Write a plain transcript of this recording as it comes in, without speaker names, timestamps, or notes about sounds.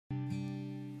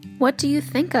What do you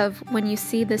think of when you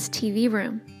see this TV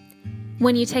room?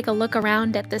 When you take a look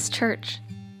around at this church?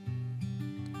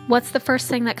 What's the first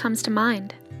thing that comes to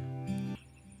mind?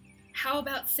 How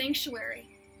about Sanctuary?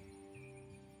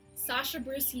 Sasha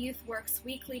Bruce Youth Works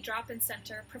weekly drop-in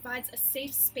center provides a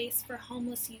safe space for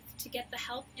homeless youth to get the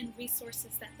help and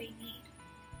resources that they need.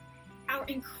 Our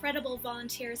incredible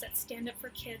volunteers at StandUp For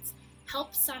Kids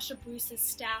help Sasha Bruce's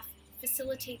staff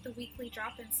facilitate the weekly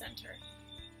drop-in center.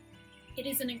 It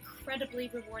is an incredibly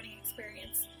rewarding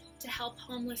experience to help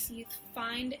homeless youth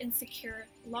find and secure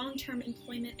long-term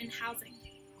employment and housing.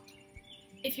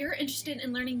 If you're interested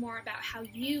in learning more about how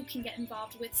you can get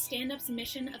involved with StandUp's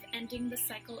mission of ending the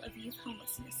cycle of youth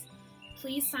homelessness,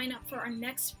 please sign up for our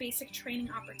next basic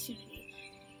training opportunity.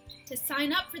 To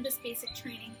sign up for this basic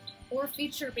training or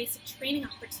future basic training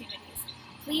opportunities,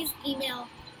 please email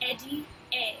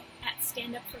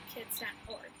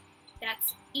edya@standupforkids.org.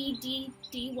 That's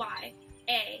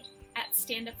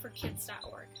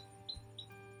edya@standupforkids.org.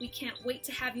 We can't wait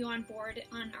to have you on board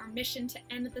on our mission to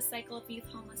end the cycle of youth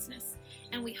homelessness,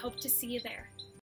 and we hope to see you there.